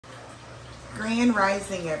Grand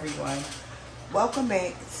Rising, everyone. Welcome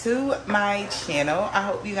back to my channel. I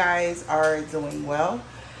hope you guys are doing well.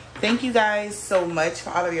 Thank you guys so much for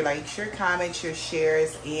all of your likes, your comments, your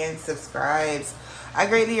shares, and subscribes. I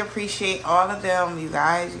greatly appreciate all of them, you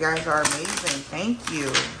guys. You guys are amazing. Thank you.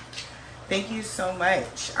 Thank you so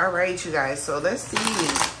much. All right, you guys. So let's see.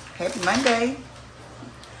 Happy Monday.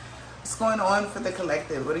 What's going on for the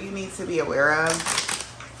collective? What do you need to be aware of?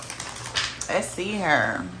 Let's see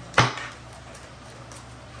her.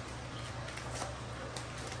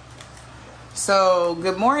 So,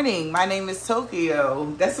 good morning. My name is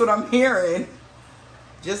Tokyo. That's what I'm hearing.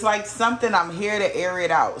 Just like something, I'm here to air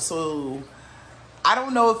it out. So, I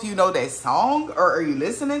don't know if you know that song or are you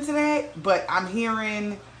listening to that, but I'm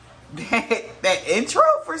hearing that intro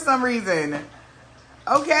for some reason.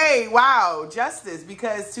 Okay, wow, justice.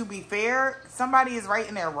 Because to be fair, somebody is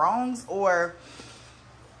righting their wrongs, or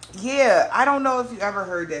yeah, I don't know if you ever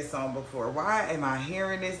heard that song before. Why am I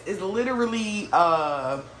hearing this? It's literally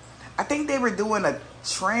I think they were doing a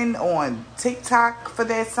trend on TikTok for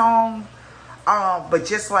that song. But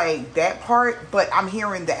just like that part, but I'm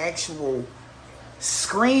hearing the actual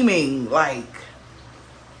screaming, like,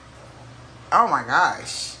 oh my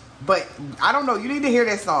gosh. But I don't know, you need to hear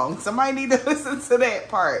that song. Somebody need to listen to that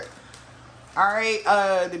part. All right,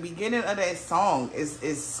 the beginning of that song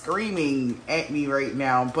is screaming at me right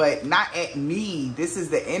now, but not at me. This is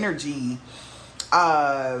the energy.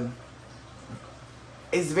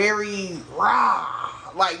 It's very raw,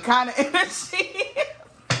 like kind of energy.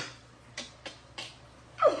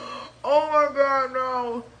 Oh my God,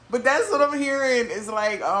 no. But that's what I'm hearing. It's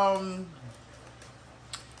like,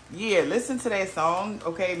 yeah, listen to that song.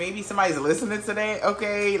 Okay, maybe somebody's listening to that.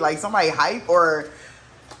 Okay, like somebody hype or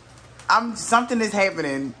something is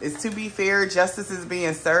happening. It's to be fair, justice is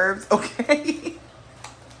being served. Okay.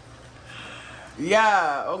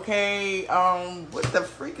 Yeah, okay. What the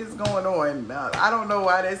freak is going on? I don't know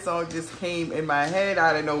why that song just came in my head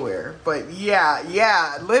out of nowhere. But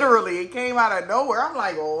yeah, literally, it came out of nowhere. I'm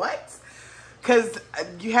like, what? Because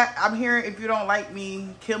I'm hearing, if you don't like me,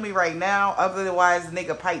 kill me right now. Otherwise,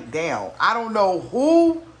 nigga, pipe down. I don't know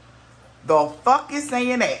who the fuck is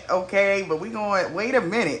saying that, okay? But we going, wait a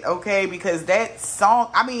minute, okay? Because that song,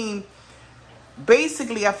 I mean,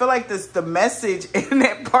 basically, I feel like the message in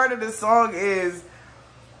that part of the song is,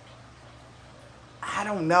 I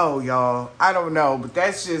don't know, y'all. I don't know, but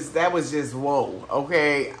that was just whoa,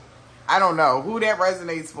 okay? I don't know who that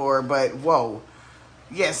resonates for, but whoa.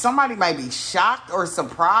 Yeah, somebody might be shocked or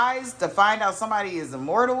surprised to find out somebody is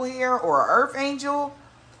immortal here or an earth angel.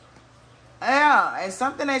 Yeah, and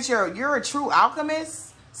something that you're a true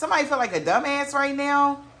alchemist. Somebody feel like a dumbass right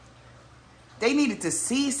now. They needed to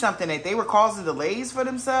see something that they were causing delays for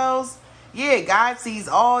themselves. Yeah, God sees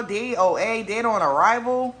all, DOA, dead on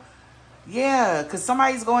arrival. Yeah, because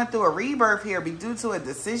somebody's going through a rebirth here due to a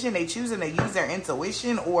decision they choosing to use their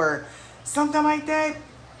intuition or something like that.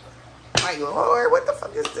 Like, Lord, what the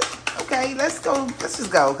fuck is this? Okay, let's go. Let's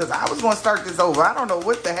just go, because I was going to start this over. I don't know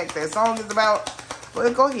what the heck that song is about.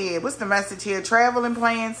 But go ahead. What's the message here? Traveling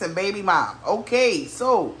plans and baby mom. Okay,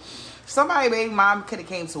 so somebody, baby mom, could have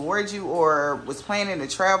came towards you or was planning to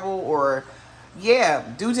travel, or yeah,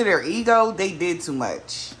 due to their ego, they did too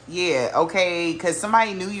much. Yeah, okay, because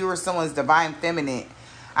somebody knew you were someone's divine feminine.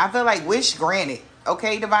 I feel like wish granted.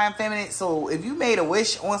 Okay, divine feminine. So if you made a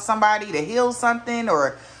wish on somebody to heal something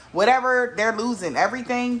or whatever, they're losing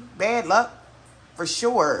everything. Bad luck for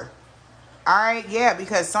sure. All right, yeah,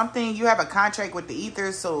 because something, you have a contract with the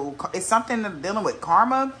ether, so it's something dealing with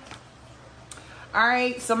karma. All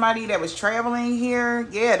right, somebody that was traveling here,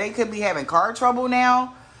 yeah, they could be having car trouble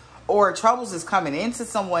now, or troubles is coming into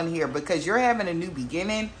someone here because you're having a new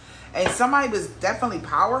beginning, and somebody was definitely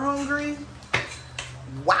power hungry.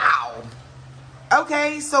 Wow.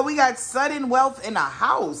 Okay, so we got sudden wealth in a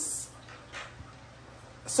house.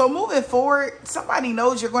 So moving forward, somebody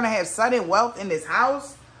knows you're going to have sudden wealth in this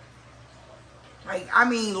house. Like, I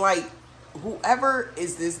mean, like, whoever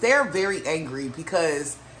is this, they're very angry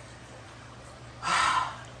because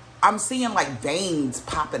I'm seeing like veins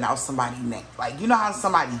popping out somebody's neck. Like, you know how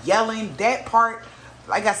somebody yelling? That part,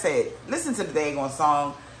 like I said, listen to the daggone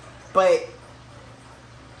song. But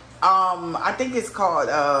I think it's called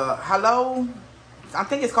Hello. I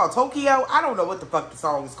think it's called Tokyo. I don't know what the fuck the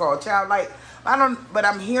song is called, child. Like, but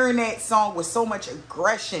I'm hearing that song with so much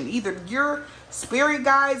aggression. Either your spirit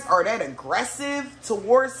guides are that aggressive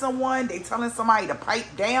towards someone. They telling somebody to pipe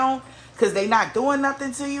down because they not doing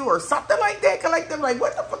nothing to you or something like that. Collective, like,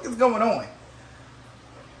 what the fuck is going on?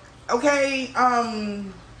 Okay,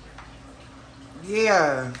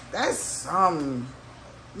 yeah, that's,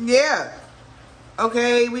 yeah.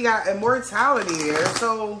 Okay, we got immortality here.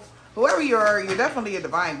 So whoever you are, you're definitely a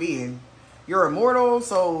divine being. You're immortal,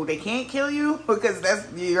 so they can't kill you because that's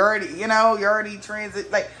you're already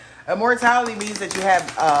transit. Like immortality means that you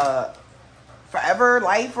have forever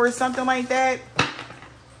life or something like that.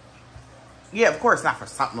 Yeah, of course, not for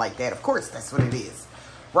something like that. Of course, that's what it is,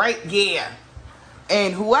 right? Yeah.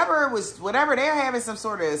 And whatever they're having some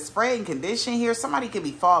sort of spreading condition here. Somebody could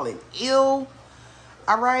be falling ill.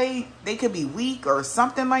 All right, they could be weak or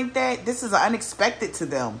something like that. This is unexpected to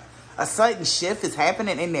them. A sudden shift is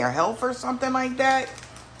happening in their health or something like that.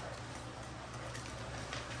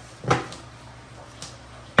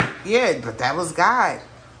 Yeah, but that was God.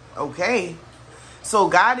 Okay. So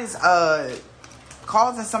God is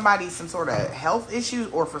causing somebody some sort of health issue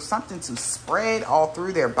or for something to spread all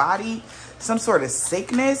through their body. Some sort of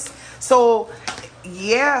sickness. So,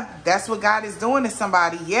 yeah, that's what God is doing to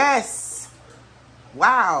somebody. Yes.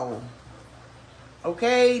 Wow.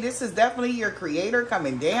 Okay, this is definitely your creator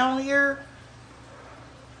coming down here.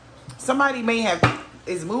 Somebody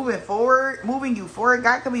is moving you forward.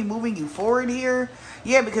 God could be moving you forward here.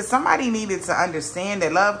 Yeah, because somebody needed to understand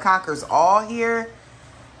that love conquers all here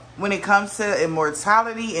when it comes to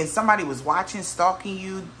immortality. And somebody was watching, stalking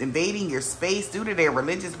you, invading your space due to their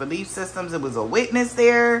religious belief systems. It was a witness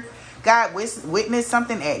there. God witnessed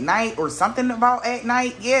something at night or something about at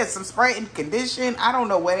night. Yeah, some spreading condition. I don't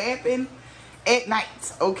know what happened at night,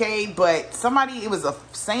 okay? But it was a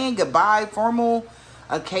saying goodbye formal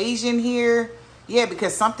occasion here. Yeah,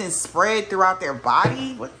 because something spread throughout their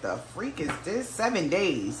body. What the freak is this? 7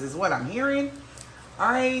 days is what I'm hearing.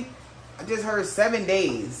 All right. I just heard 7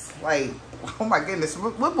 days. Like, oh my goodness.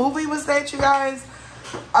 What movie was that, you guys?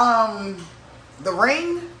 The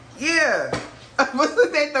Ring? Yeah.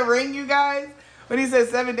 Wasn't that The Ring, you guys? When he said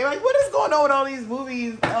 7 days. Like, what is going on with all these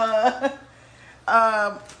movies?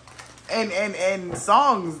 And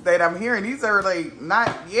songs that I'm hearing. These are like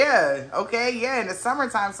not, yeah. Okay, yeah. In the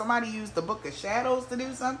summertime, somebody used the Book of Shadows to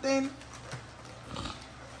do something.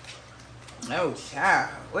 Oh, child.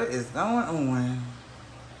 What is going on?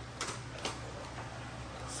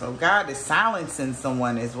 So God is silencing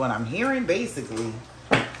someone is what I'm hearing, basically.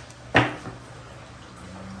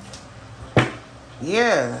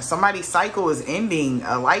 Yeah, somebody's cycle is ending.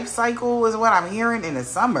 A life cycle is what I'm hearing in the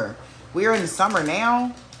summer. We're in the summer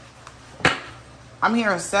now. I'm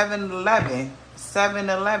hearing 7-11.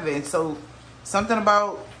 7-11. So something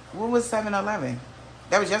about, what was 7-11?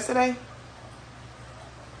 That was yesterday?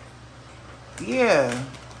 Yeah.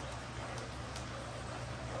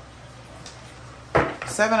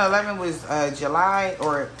 7-11 was July,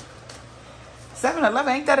 or 7-11,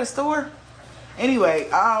 ain't that a store? Anyway,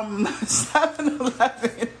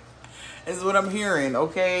 7-11 is what I'm hearing,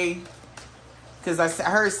 okay? Because I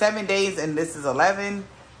heard 7 days and this is 11,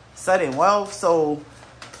 sudden wealth. So,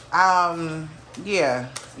 yeah,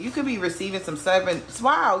 you could be receiving some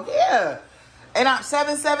wow, yeah. And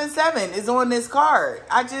 777 is on this card.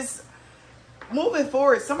 Moving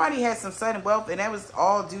forward, somebody had some sudden wealth, and that was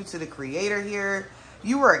all due to the creator here.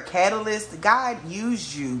 You were a catalyst. God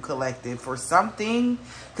used you, collective, for something.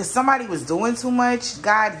 Because somebody was doing too much.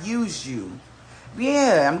 God used you.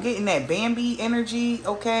 Yeah, I'm getting that Bambi energy,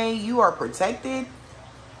 okay? You are protected.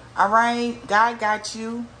 All right? God got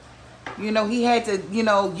you. You know, he had to,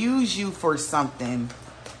 use you for something.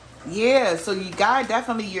 Yeah, so God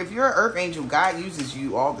definitely, if you're an earth angel, God uses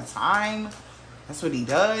you all the time. That's what he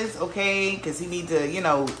does, okay? Because he needs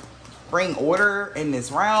to, bring order in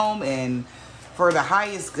this realm and for the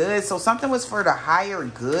highest good. So something was for the higher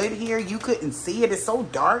good here. You couldn't see it. It's so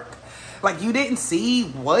dark. Like you didn't see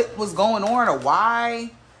what was going on or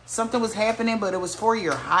why something was happening, but it was for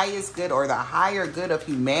your highest good or the higher good of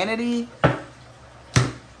humanity.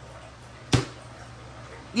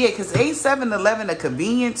 Yeah, because ain't 7-Eleven a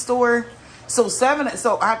convenience store? So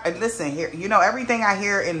listen here, everything I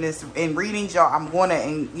hear in readings, y'all, I'm going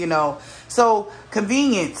to, so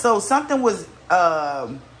convenient. So something was,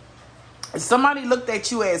 somebody looked at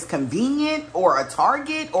you as convenient or a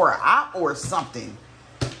target or an op or something.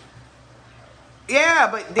 Yeah,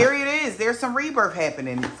 but there it is. There's some rebirth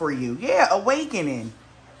happening for you. Yeah, awakening.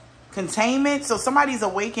 Containment. So somebody's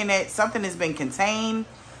awakening. Something has been contained.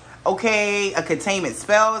 Okay, a containment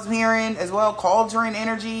spell is hearing as well. Cauldron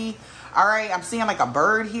energy. All right, I'm seeing like a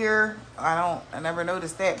bird here. I never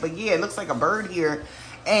noticed that. But yeah, it looks like a bird here.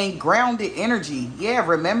 And grounded energy. Yeah,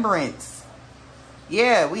 remembrance.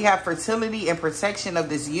 Yeah, we have fertility and protection of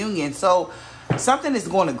this union. So something is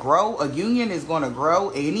going to grow. A union is going to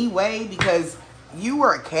grow anyway because you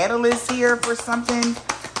were a catalyst here for something,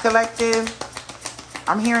 collective.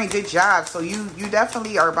 I'm hearing good job. So you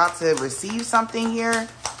definitely are about to receive something here.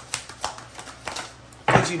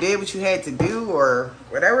 because you did what you had to do or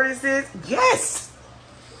whatever this is. Yes.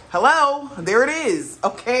 Hello. There it is.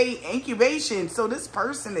 Okay. Incubation. So this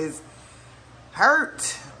person is hurt.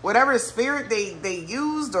 Whatever spirit they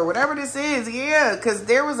used or whatever this is. Yeah. Because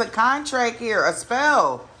there was a contract here. A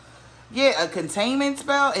spell. Yeah. A containment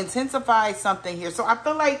spell. Intensified something here. So I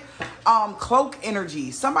feel like cloak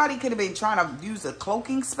energy. Somebody could have been trying to use a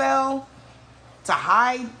cloaking spell to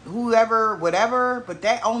hide whoever, whatever, but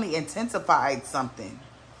that only intensified something.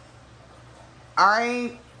 All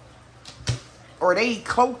right? Or they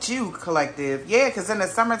cloaked you, collective. Yeah, because in the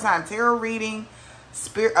summertime tarot reading,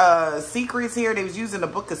 secrets here, they was using the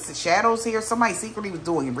Book of Shadows here. Somebody secretly was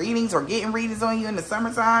doing readings or getting readings on you in the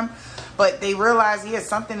summertime. But they realized, yeah,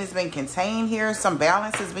 something has been contained here. Some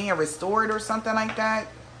balance is being restored or something like that.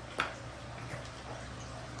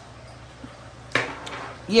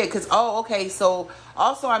 Yeah, because, oh, okay, so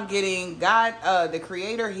also I'm getting God, the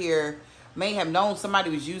creator here, may have known somebody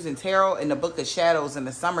was using tarot in the Book of Shadows in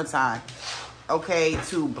the summertime, okay,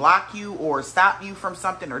 to block you or stop you from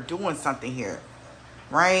something or doing something here,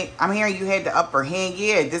 right? I'm hearing you had the upper hand.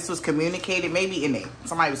 Yeah, this was communicated maybe in it.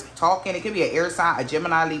 Somebody was talking. It could be an air sign, a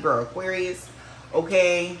Gemini, Libra, or Aquarius,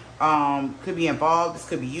 okay? Could be involved. This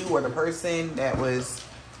could be you or the person that was,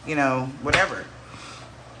 you know, whatever.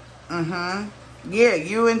 Yeah,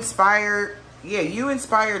 you inspire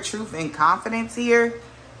truth and confidence here.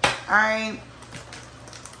 All right.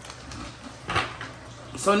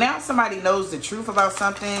 So now somebody knows the truth about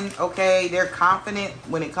something. Okay, they're confident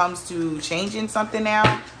when it comes to changing something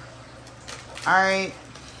now. All right.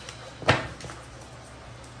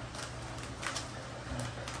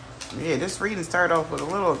 Yeah, this reading started off with a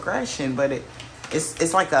little aggression, but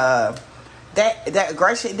it's like a... That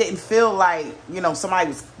aggression didn't feel like, you know, somebody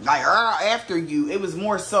was like after you. It was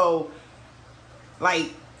more so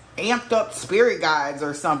like amped up spirit guides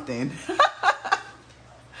or something.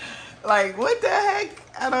 Like, what the heck?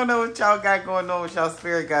 I don't know what y'all got going on with y'all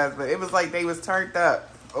spirit guides, but it was like they was turned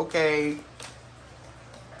up. Okay.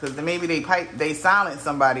 Because maybe they silenced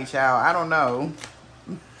somebody, child. I don't know.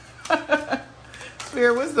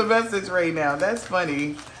 Spirit, what's the message right now? That's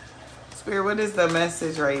funny. Spirit, what is the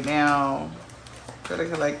message right now for the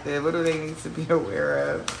collective? What do they need to be aware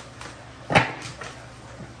of?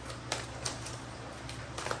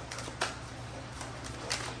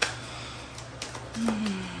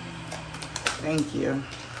 Thank you.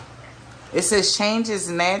 It says change is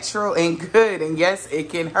natural and good, and yes,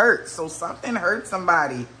 it can hurt. So something hurt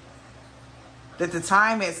somebody. That the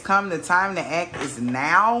time has come, the time to act is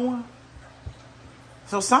now.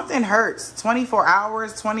 So something hurts. 24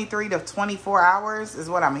 hours, 23 to 24 hours is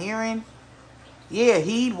what I'm hearing. Yeah,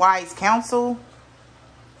 heed wise counsel.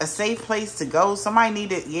 A safe place to go. Somebody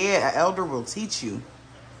needed, yeah, an elder will teach you.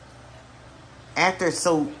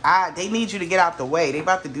 They need you to get out the way. They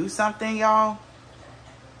about to do something, y'all.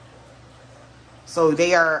 So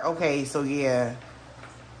they are, okay, so yeah.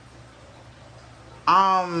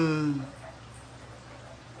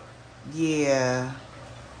 Yeah.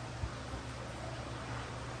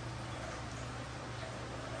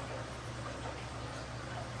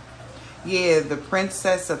 Yeah, the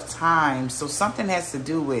Princess of Time. So something has to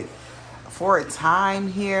do with for a time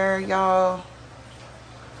here, y'all.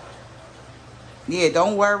 Yeah,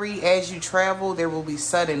 don't worry. As you travel, there will be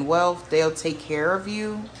sudden wealth. They'll take care of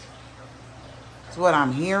you. That's what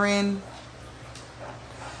I'm hearing.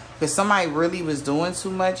 Because somebody really was doing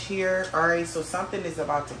too much here. All right, so something is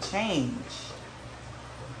about to change.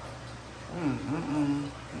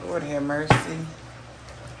 Lord have mercy.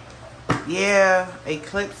 Yeah,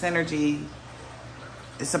 eclipse energy.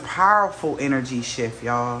 It's a powerful energy shift,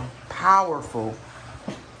 y'all. Powerful.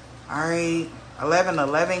 All right.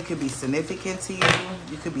 1111 could be significant to you.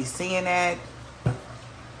 You could be seeing that.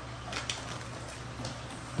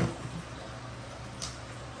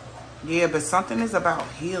 Yeah, but something is about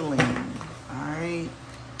healing. All right.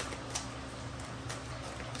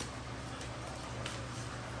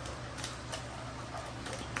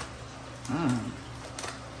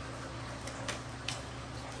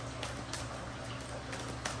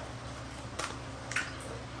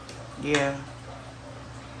 Yeah.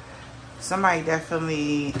 Somebody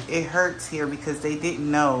definitely, it hurts here because they didn't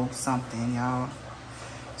know something, y'all.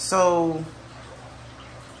 So,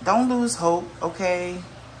 don't lose hope, okay?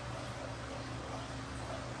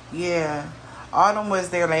 Yeah. Autumn was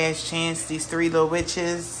their last chance. These three little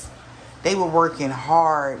witches, they were working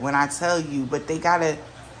hard when I tell you, but they gotta,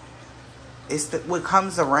 it's what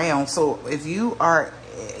comes around. So, if you are,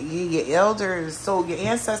 your elders, so your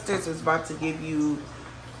ancestors is about to give you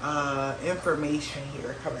information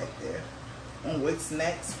here, collective, on what's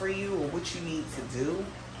next for you or what you need to do.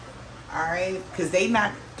 All right, because they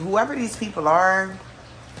not, whoever these people are,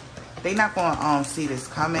 they not gonna see this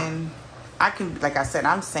coming. I can, like I said,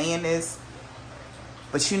 I'm saying this,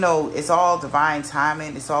 but you know, it's all divine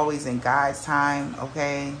timing. It's always in God's time,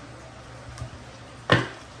 okay?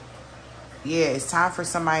 Yeah, it's time for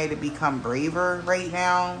somebody to become braver right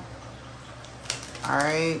now. All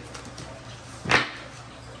right.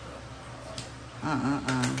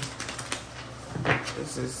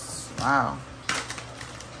 This is, wow.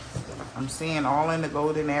 I'm seeing all in the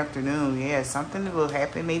golden afternoon. Yeah, something will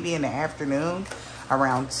happen maybe in the afternoon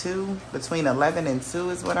around 2. Between 11 and 2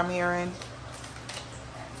 is what I'm hearing.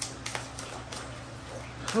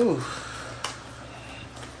 Whew.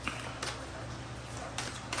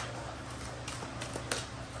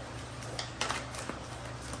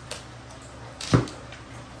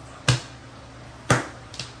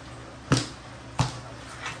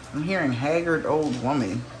 I'm hearing haggard old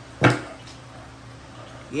woman.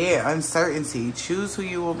 Yeah, uncertainty. Choose who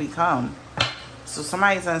you will become. So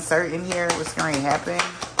somebody's uncertain here. What's going to happen?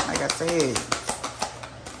 Like I said.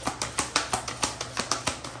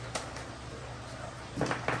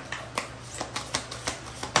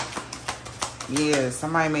 Yeah,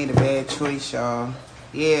 somebody made a bad choice, y'all.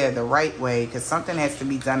 Yeah, the right way. Because something has to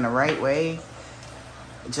be done the right way.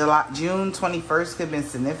 June 21st could have been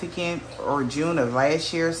significant. Or June of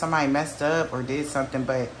last year. Somebody messed up or did something.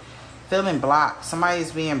 But feeling blocked.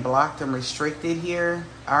 Somebody's being blocked and restricted here.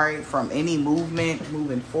 All right, from any movement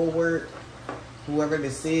moving forward. Whoever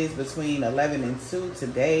this is between 11 and 2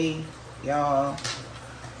 today, y'all.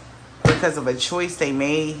 Because of a choice they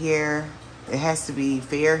made here. It has to be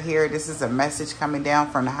fair here. This is a message coming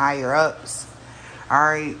down from the higher ups. All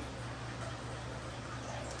right.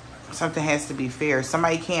 Something has to be fair.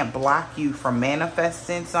 Somebody can't block you from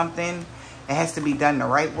manifesting something. It has to be done the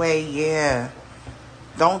right way. Yeah.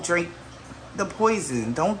 Don't drink the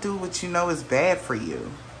poison. Don't do what you know is bad for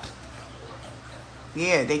you.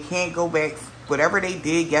 Yeah, they can't go back. Whatever they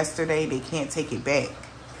did yesterday, they can't take it back.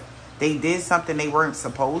 They did something they weren't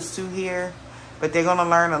supposed to here, but they're going to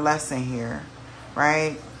learn a lesson here,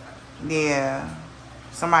 right? Yeah.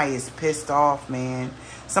 Somebody is pissed off, man.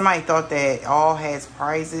 Somebody thought that all has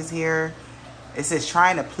prizes here. It says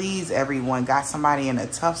trying to please everyone. Got somebody in a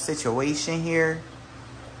tough situation here.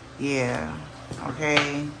 Yeah.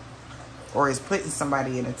 Okay. Or is putting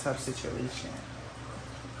somebody in a tough situation.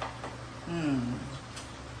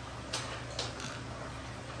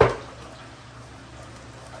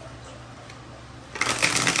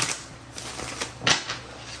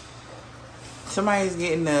 Somebody's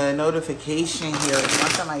getting a notification here or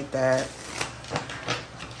something like that.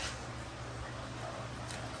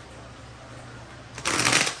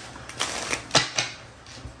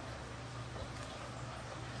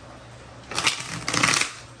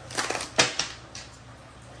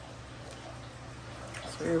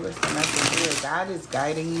 Spirit, what's the message here? God is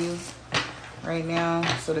guiding you right now.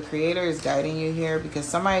 So the Creator is guiding you here because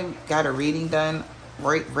somebody got a reading done.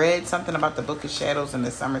 Read something about the Book of Shadows in the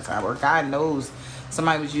summertime, or God knows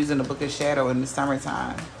somebody was using the Book of Shadow in the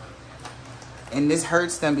summertime, and this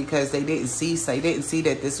hurts them because they didn't see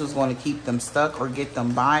that this was going to keep them stuck or get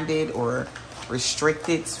them bonded or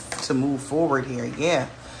restricted to move forward here. Yeah,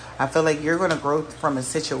 I feel like you're going to grow from a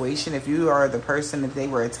situation if you are the person that they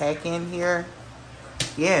were attacking here.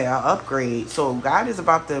 Yeah, I'll upgrade. So God is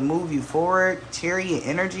about to move you forward. Chariot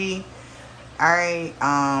energy. All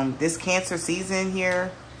right, this Cancer season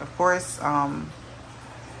here, of course,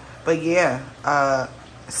 but yeah,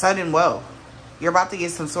 sudden wealth. You're about to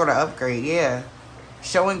get some sort of upgrade, yeah.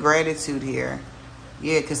 Showing gratitude here.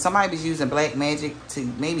 Yeah, because somebody was using black magic to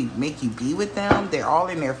maybe make you be with them. They're all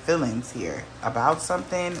in their feelings here about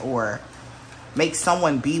something or make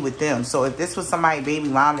someone be with them. So if this was somebody baby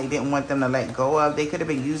mom they didn't want them to let go of, they could have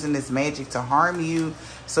been using this magic to harm you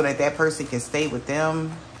so that that person can stay with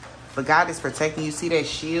them. But God is protecting you. See that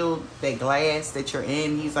shield, that glass that you're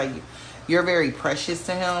in? He's like, you're very precious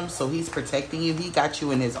to him. So he's protecting you. He got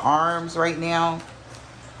you in his arms right now.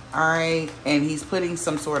 All right. And he's putting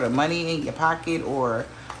some sort of money in your pocket or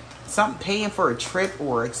something, paying for a trip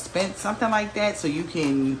or expense, something like that. So you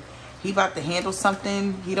can, he about to handle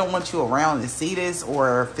something. He don't want you around to see this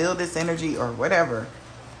or feel this energy or whatever.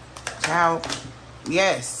 Child.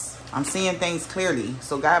 Yes. I'm seeing things clearly.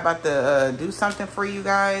 So God about to do something for you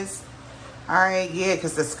guys. All right. Yeah,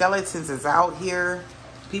 because the skeletons is out here.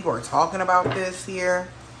 People are talking about this here.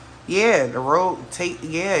 Yeah, the road.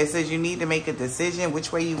 Yeah, it says you need to make a decision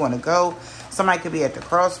which way you want to go. Somebody could be at the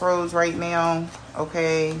crossroads right now.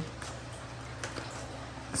 Okay.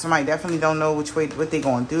 Somebody definitely don't know which way, what they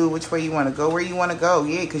going to do, which way you want to go, where you want to go.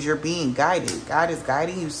 Yeah, because you're being guided. God is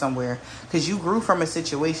guiding you somewhere because you grew from a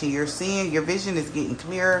situation. You're seeing, your vision is getting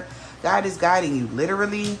clearer. God is guiding you.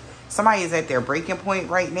 Literally, somebody is at their breaking point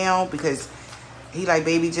right now because he like,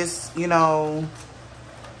 baby, just, you know,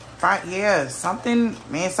 yeah, something,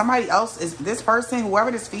 man, somebody else is, this person, whoever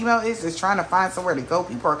this female is trying to find somewhere to go.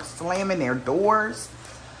 People are slamming their doors.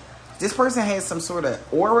 This person has some sort of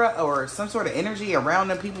aura or some sort of energy around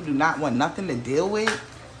them. People do not want nothing to deal with.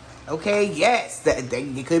 Okay, yes,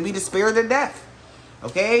 it could be the spirit of death.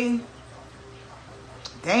 Okay,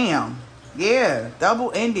 damn, yeah,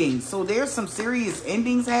 double endings. So there's some serious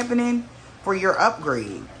endings happening for your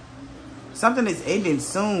upgrade. Something is ending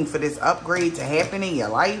soon for this upgrade to happen in your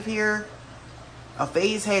life here. A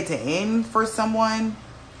phase had to end for someone.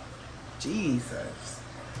 Jesus.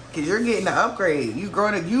 Because you're getting an upgrade. You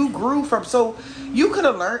grew from, so you could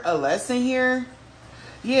have learned a lesson here.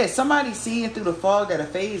 Yeah, somebody seeing through the fog that a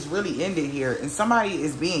phase really ended here. And somebody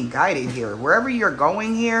is being guided here. Wherever you're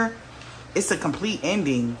going here, it's a complete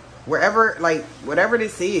ending. Wherever, like, whatever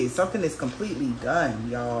this is, something is completely done,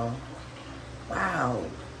 y'all. Wow.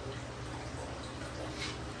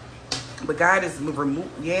 But God is removed,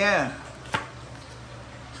 yeah.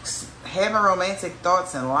 Having romantic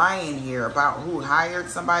thoughts and lying here about who hired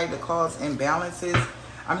somebody to cause imbalances.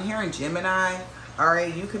 I'm hearing Gemini. All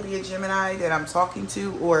right, you could be a Gemini that I'm talking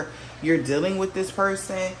to, or you're dealing with this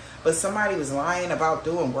person, but somebody was lying about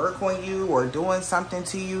doing work on you or doing something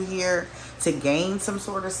to you here to gain some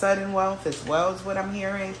sort of sudden wealth as well, is what I'm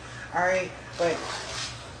hearing. All right, but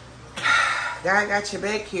God got your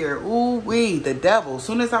back here. Ooh wee, the devil. As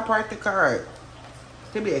soon as I part the card,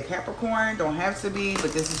 could be a Capricorn, don't have to be,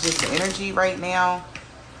 but this is just the energy right now.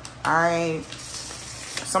 All right.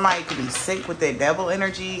 Somebody could be sick with that devil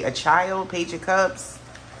energy. A child, Page of Cups.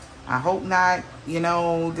 I hope not. You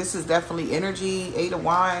know, this is definitely energy. 8 of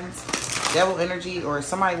Wands, devil energy, or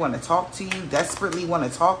somebody want to talk to you, desperately want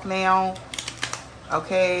to talk now.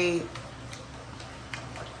 Okay.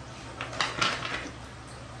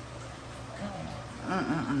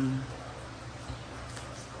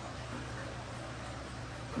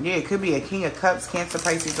 Yeah, it could be a King of Cups, Cancer,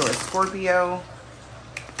 Pisces, or a Scorpio.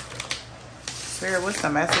 Spirit, what's the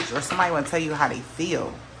message? Or somebody want to tell you how they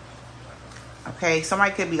feel. Okay,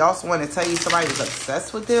 somebody could be also want to tell you somebody was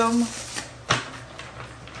obsessed with them.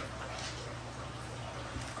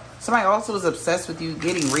 Somebody also was obsessed with you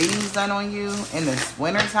getting readings done on you in this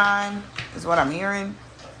winter time, is what I'm hearing.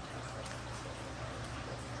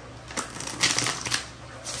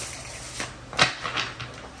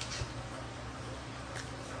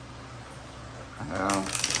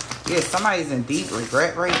 Yeah, somebody's in deep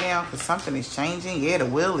regret right now because something is changing. Yeah, the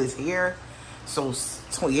wheel is here. So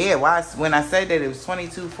yeah, when I said that it was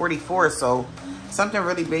 2244, so something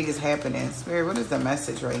really big is happening. Spirit, what is the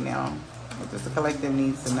message right now? What does the collective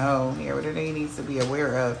needs to know here? What do they need to be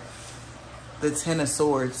aware of? The 10 of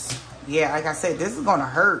Swords. Yeah, like I said, this is going to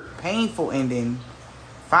hurt. Painful ending.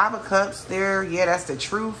 5 of Cups there. Yeah, that's the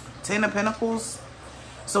truth. 10 of Pentacles.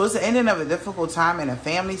 So it's the ending of a difficult time in a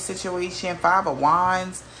family situation. 5 of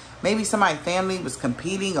Wands. Maybe somebody's family was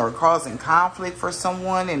competing or causing conflict for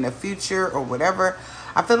someone in the future or whatever.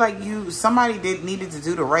 I feel like somebody needed to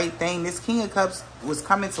do the right thing. This King of Cups was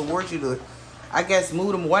coming towards you to, I guess,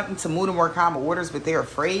 wanting to move to more calm orders, but they're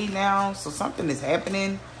afraid now. So something is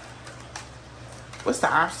happening. What's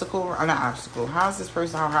the obstacle? Or not obstacle. How's this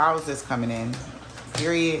person? How is this coming in?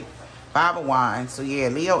 Period. 5 of Wands. So yeah,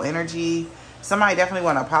 Leo energy. Somebody definitely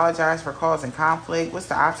want to apologize for causing conflict. What's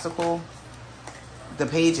the obstacle? The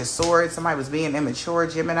Page of Swords. Somebody was being immature.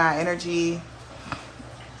 Gemini energy.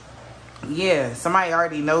 Yeah, somebody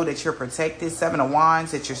already know that you're protected. 7 of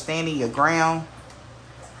Wands, that you're standing your ground.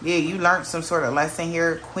 Yeah, you learned some sort of lesson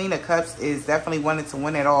here. Queen of Cups is definitely wanting to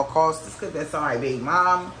win at all costs. This could be somebody big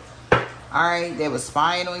mom. Alright, they was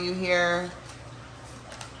spying on you here.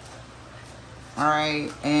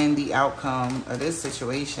 Alright, and the outcome of this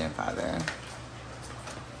situation, Father.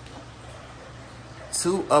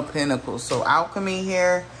 2 of Pentacles. So alchemy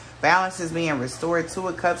here. Balance is being restored. 2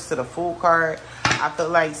 of Cups to the Fool card. I feel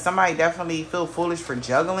like somebody definitely feel foolish for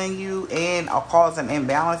juggling you and causing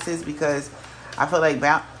imbalances, because I feel like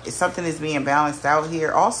something is being balanced out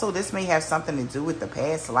here. Also, this may have something to do with the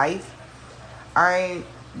past life. Alright.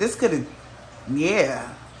 This could have,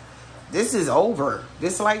 yeah. This is over.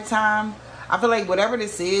 This lifetime. I feel like whatever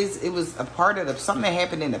this is, it was a part of something that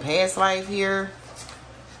happened in the past life here.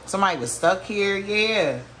 Somebody was stuck here.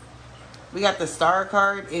 Yeah. We got the Star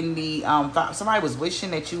card in the, somebody was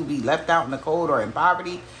wishing that you would be left out in the cold or in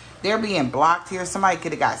poverty. They're being blocked here. Somebody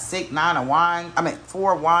could have got sick. 9 of Wands. I mean,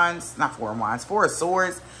 4 of Wands. Not 4 of Wands. 4 of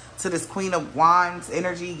Swords to this Queen of Wands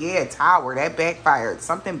energy. Yeah, Tower. That backfired.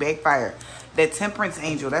 Something backfired. That Temperance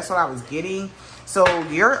Angel. That's what I was getting. So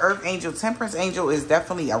your Earth Angel, Temperance Angel is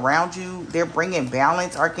definitely around you. They're bringing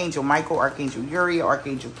balance. Archangel Michael, Archangel Uriel,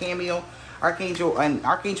 Archangel Cameo.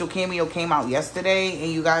 Archangel Cameo came out yesterday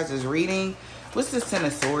and you guys is reading. What's this Ten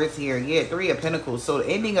of Swords here? Yeah, 3 of Pentacles. So the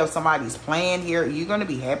ending of somebody's plan here. You're going to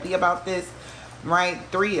be happy about this, right?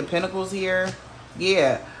 3 of Pentacles here.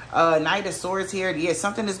 Yeah. Knight of Swords here. Yeah,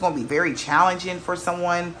 something is going to be very challenging for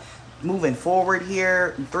someone moving forward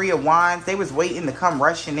here. 3 of Wands. They was waiting to come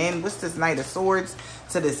rushing in. What's this Knight of Swords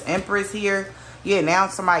to this Empress here? Yeah, now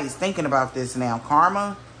somebody's thinking about this now.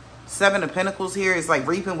 Karma. 7 of Pentacles here is like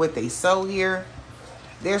reaping what they sow here.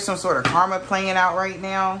 There's some sort of karma playing out right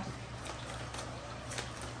now.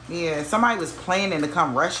 Yeah, somebody was planning to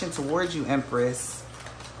come rushing towards you, Empress.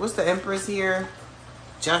 What's the Empress here?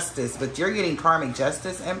 Justice. But you're getting karmic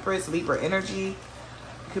justice, Empress. Libra energy.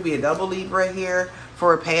 Could be a double Libra here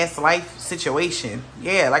for a past life situation.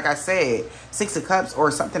 Yeah, like I said, 6 of Cups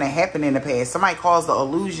or something that happened in the past. Somebody caused the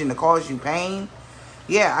illusion to cause you pain.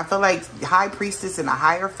 Yeah, I feel like High Priestess and a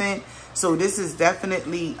Hierophant. So this is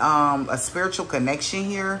definitely a spiritual connection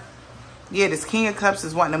here. Yeah, this King of Cups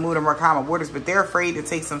is wanting to move to more calmer waters, but they're afraid to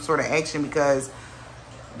take some sort of action because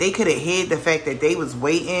they could have hid the fact that they was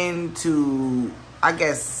waiting to, I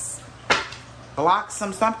guess, block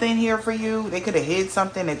something here for you. They could have hid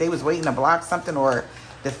something that they was waiting to block something or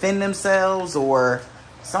defend themselves or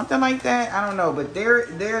something like that. I don't know, but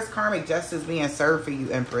there's karmic justice being served for you,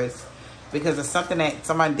 Empress, because of something that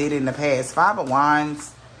someone did in the past. 5 of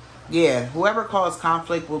Wands. Yeah, whoever caused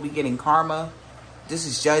conflict will be getting karma. This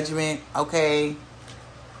is judgment, okay?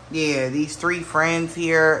 Yeah, these 3 friends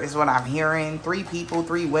here is what I'm hearing. 3 people,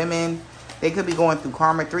 3 women. They could be going through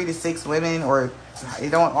karma. 3 to 6 women, or it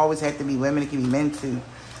don't always have to be women. It can be men too.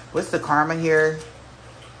 What's the karma here?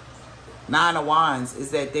 9 of Wands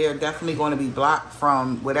is that they're definitely going to be blocked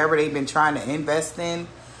from whatever they've been trying to invest in.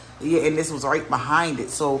 Yeah, and this was right behind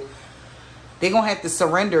it. So they're going to have to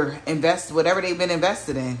surrender, invest whatever they've been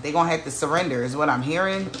invested in. They're going to have to surrender is what I'm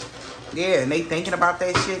hearing. Yeah, and they thinking about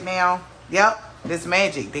that shit now. Yep, this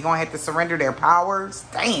magic. They're going to have to surrender their powers.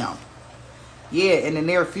 Damn. Yeah, in the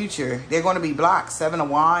near future, they're going to be blocked. 7 of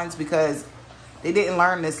Wands because they didn't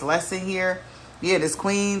learn this lesson here. Yeah, this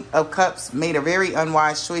Queen of Cups made a very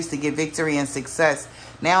unwise choice to get victory and success.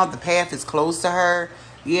 Now the path is closed to her.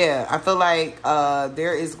 Yeah, I feel like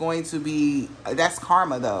there is going to be... That's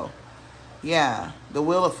karma, though. Yeah, the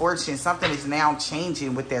Wheel of Fortune. Something is now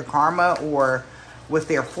changing with their karma or with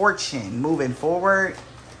their fortune moving forward.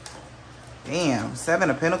 Damn, 7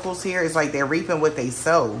 of Pentacles here. It's like they're reaping what they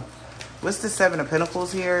sow. What's the 7 of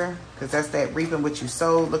Pentacles here? Because that's that reaping what you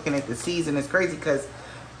sow. Looking at the season. It's crazy because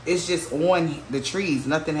it's just on the trees.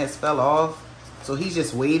 Nothing has fell off. So he's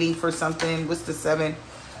just waiting for something. What's the 7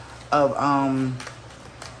 of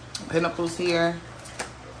Pentacles here?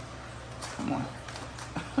 Come on.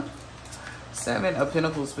 7 of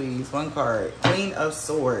Pentacles, please. One card. Queen of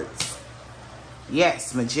Swords.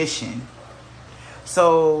 Yes, Magician.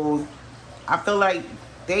 So I feel like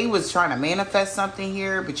they was trying to manifest something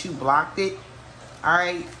here, but you blocked it. All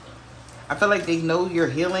right. I feel like they know you're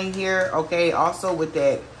healing here. Okay. Also with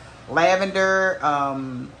that lavender,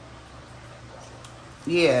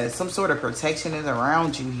 yeah, some sort of protection is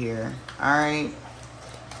around you here. All right.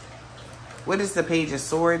 What is the Page of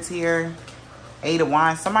Swords here? 8 of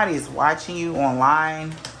Wands. Somebody is watching you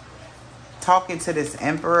online, talking to this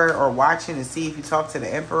Emperor, or watching to see if you talk to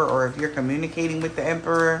the Emperor or if you're communicating with the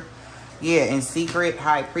Emperor. Yeah, in secret.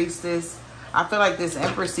 High Priestess. I feel like this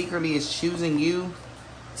Emperor secretly is choosing you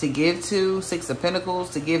to give to. 6 of Pentacles,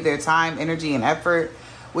 to give their time, energy, and effort,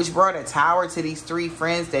 which brought a Tower to these 3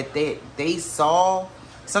 friends that they saw.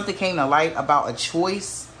 Something came to light about a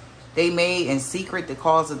choice they made in secret that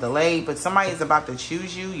caused a delay, but somebody is about to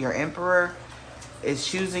choose you. Your Emperor is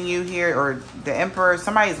choosing you here, or the Emperor.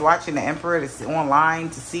 Somebody is watching the Emperor that's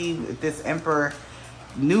online to see if this Emperor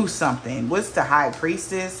knew something. What's the High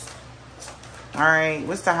Priestess? All right,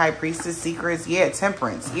 what's the High Priestess secrets? Yeah,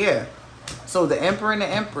 Temperance. Yeah, so the Emperor and the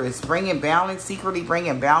Empress bringing balance, secretly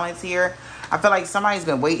bringing balance here. I feel like somebody's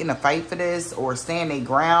been waiting to fight for this or stand their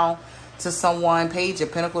ground to someone. Page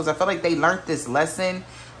of Pentacles. I feel like they learned this lesson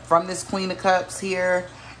from this Queen of Cups here,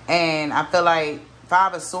 and I feel like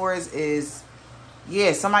 5 of Swords is,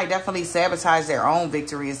 yeah, somebody definitely sabotaged their own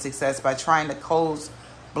victory and success by trying to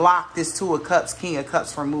block this 2 of Cups, King of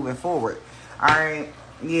Cups from moving forward. All right,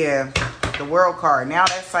 yeah, the World card. Now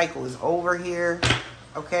that cycle is over here,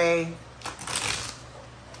 okay?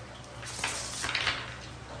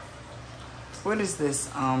 What is this?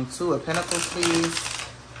 Two of Pentacles, please.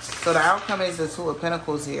 So the outcome is the Two of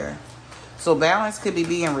Pentacles here. So balance could be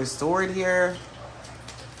being restored here.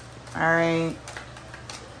 All right.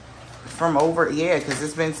 From over, yeah, because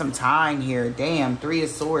it's been some time here. Damn, Three of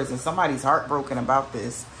Swords. And somebody's heartbroken about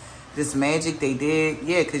this. This magic they did.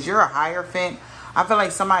 Yeah, because you're a Hierophant. I feel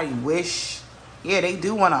like somebody wish. Yeah, they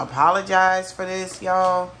do want to apologize for this,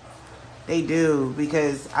 y'all. They do.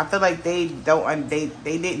 Because I feel like they don't. They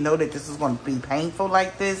didn't know that this was going to be painful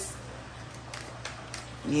like this.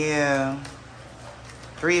 Yeah.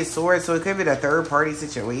 Three of Swords. So it could be the third party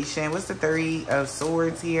situation. What's the Three of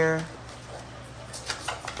Swords here?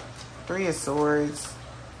 Three of Swords.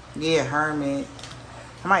 Yeah, Hermit.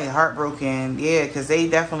 Somebody heartbroken. Yeah, because they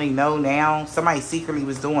definitely know now. Somebody secretly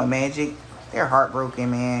was doing magic. They're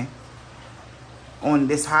heartbroken, man. On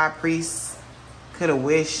this High Priest, could have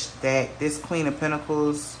wished that this Queen of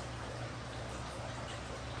Pentacles,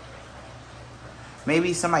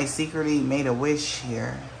 maybe somebody secretly made a wish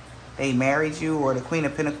here. They married you, or the Queen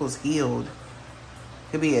of Pentacles healed.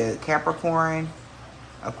 Could be a Capricorn,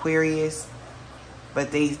 Aquarius,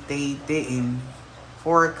 but they didn't.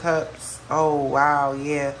 Four of Cups. Oh, wow,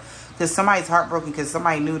 yeah. Because somebody's heartbroken because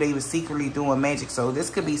somebody knew they was secretly doing magic. So this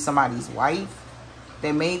could be somebody's wife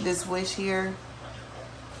that made this wish here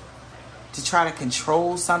to try to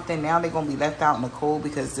control something. Now they're going to be left out in the cold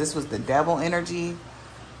because this was the devil energy.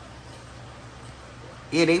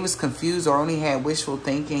 Yeah, they was confused or only had wishful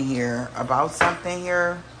thinking here about something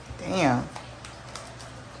here. Damn.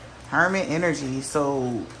 Hermit energy.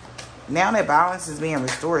 So now that balance is being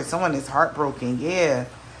restored, someone is heartbroken. Yeah.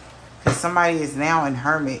 Because somebody is now in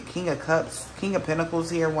Hermit. King of Cups, King of Pentacles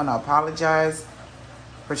here want to apologize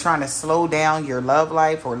for trying to slow down your love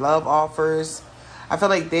life or love offers. I feel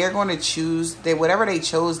like they're going to choose, whatever they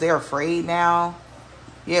chose, they're afraid now.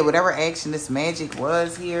 Yeah, whatever action this magic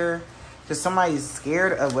was here. Because somebody's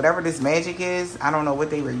scared of whatever this magic is. I don't know what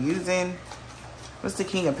they were using. What's the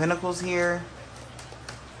King of Pentacles here?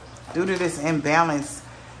 Due to this imbalance,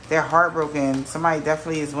 they're heartbroken. Somebody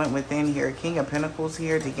definitely has went within here. King of Pentacles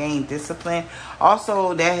here to gain discipline.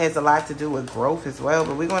 Also, that has a lot to do with growth as well.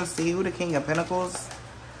 But we're going to see who the King of Pentacles.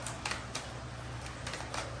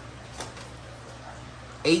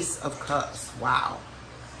 Ace of Cups. Wow.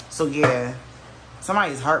 So, yeah.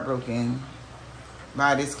 Somebody's heartbroken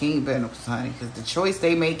by this King of Pentacles, honey. Because the choice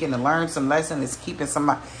they making to learn some lesson is keeping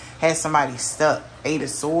somebody, has somebody stuck. Eight of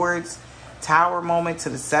Swords. Tower moment to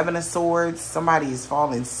the Seven of Swords. Somebody is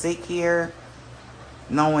falling sick here,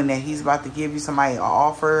 knowing that he's about to give you somebody an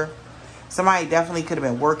offer. Somebody definitely could have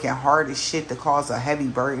been working hard as shit to cause a heavy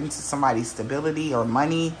burden to somebody's stability or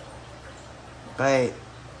money. But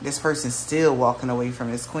this person's still walking away from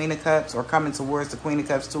this Queen of Cups or coming towards the Queen of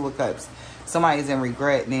Cups, Two of Cups. Somebody's in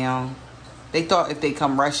regret now. They thought if they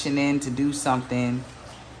come rushing in to do something,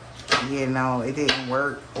 you know, it didn't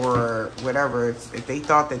work or whatever. If they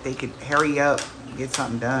thought that they could hurry up, get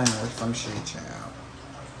something done or some shit, child.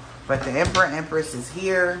 But the Emperor, Empress is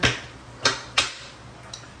here.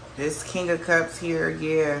 This King of Cups here,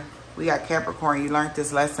 yeah. We got Capricorn. You learned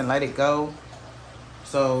this lesson, let it go.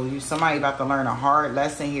 So somebody about to learn a hard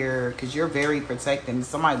lesson here because you're very protecting.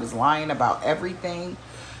 Somebody was lying about everything.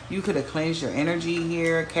 You could have cleansed your energy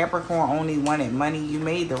here. Capricorn only wanted money. You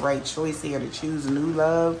made the right choice here to choose new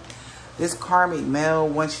love. This karmic male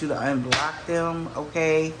wants you to unblock them,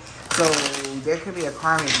 okay? So there could be a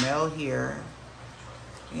karmic male here.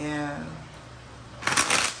 Yeah.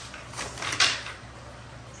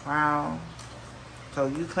 Wow. So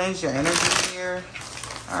you cleanse your energy here.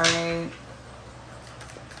 All right.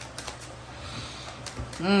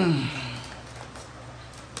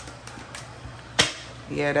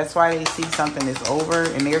 Yeah, that's why they see something is over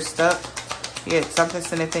and they're stuck. Yeah, something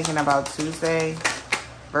significant about Tuesday.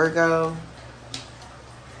 Virgo,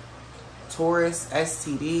 Taurus,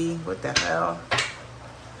 STD. What the hell?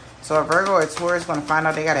 So a Virgo or Taurus going to find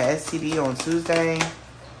out they got an STD on Tuesday.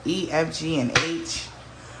 E, F, G, and H.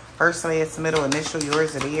 First letter, middle initial,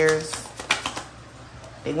 yours or theirs.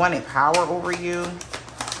 They wanted power over you.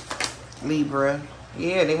 Libra.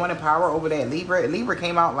 Yeah, they wanted power over that Libra. Libra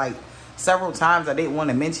came out like several times. I didn't want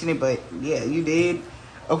to mention it, but yeah, you did.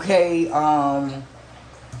 Okay,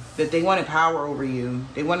 that they wanted power over you.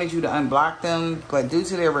 They wanted you to unblock them, but due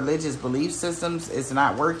to their religious belief systems, it's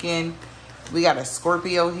not working. We got a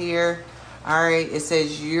Scorpio here. All right, it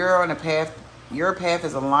says you're on a path. Your path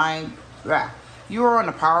is aligned. You are on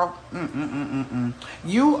a power.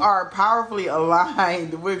 You are powerfully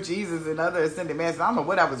aligned with Jesus and other ascended masters. I don't know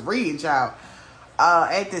what I was reading, child.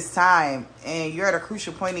 At this time, and you're at a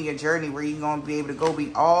crucial point in your journey where you're gonna be able to go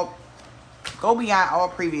beyond all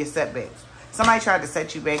previous setbacks. Somebody tried to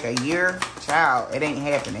set you back a year. Child, it ain't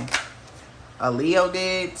happening. A Leo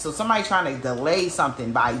did. So somebody trying to delay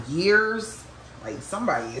something by years. Like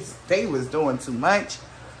they was doing too much.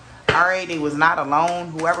 All right, they was not alone.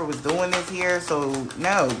 Whoever was doing this here. So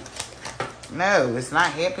no, it's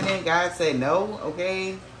not happening. God said no.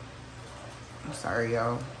 Okay. I'm sorry,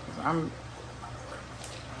 y'all.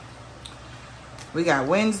 We got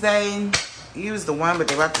Wednesday. You was the one, but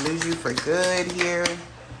they about to lose you for good here.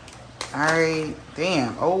 All right.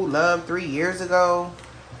 Damn. Old love 3 years ago.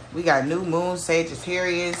 We got new moon,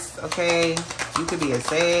 Sagittarius. Okay. You could be a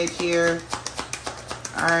Sag here.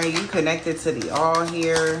 All right. You connected to the all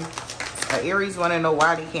here. Aries want to know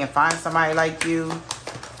why they can't find somebody like you.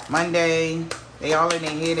 Monday. They all in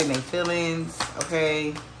their head and their feelings.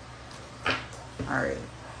 Okay. All right.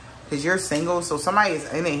 Because you're single. So somebody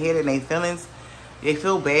is in their head and their feelings. They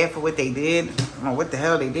feel bad for what they did. I don't know what the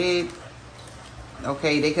hell they did.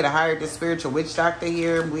 Okay, they could have hired the spiritual witch doctor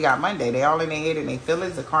here. We got Monday. They all in their head and their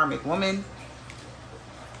feelings. A karmic woman.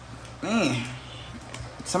 Man.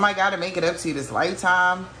 Somebody got to make it up to you this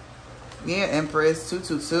lifetime. Yeah, Empress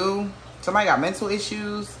 222. Somebody got mental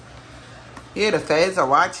issues. Yeah, the feds are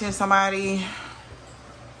watching somebody.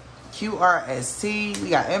 QRST. We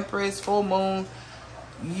got Empress, full moon.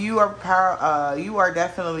 You are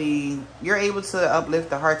definitely, you're able to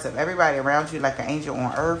uplift the hearts of everybody around you like an angel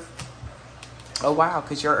on earth. Oh wow,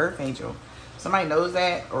 because you're earth angel. Somebody knows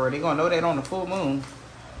that, or they gonna know that on the full moon.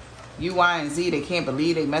 U, Y, and Z, they can't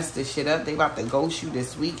believe they messed this shit up. They about to ghost you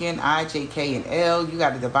this weekend. I, J, K, and L. You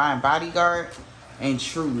got a divine bodyguard and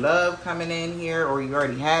true love coming in here, or you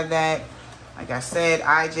already have that. Like I said,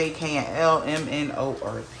 I, J, K, and L, M, N, O,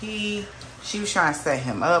 R, P. She was trying to set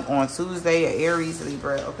him up on Tuesday, Aries,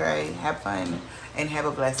 Libra. Okay, have fun and have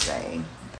a blessed day.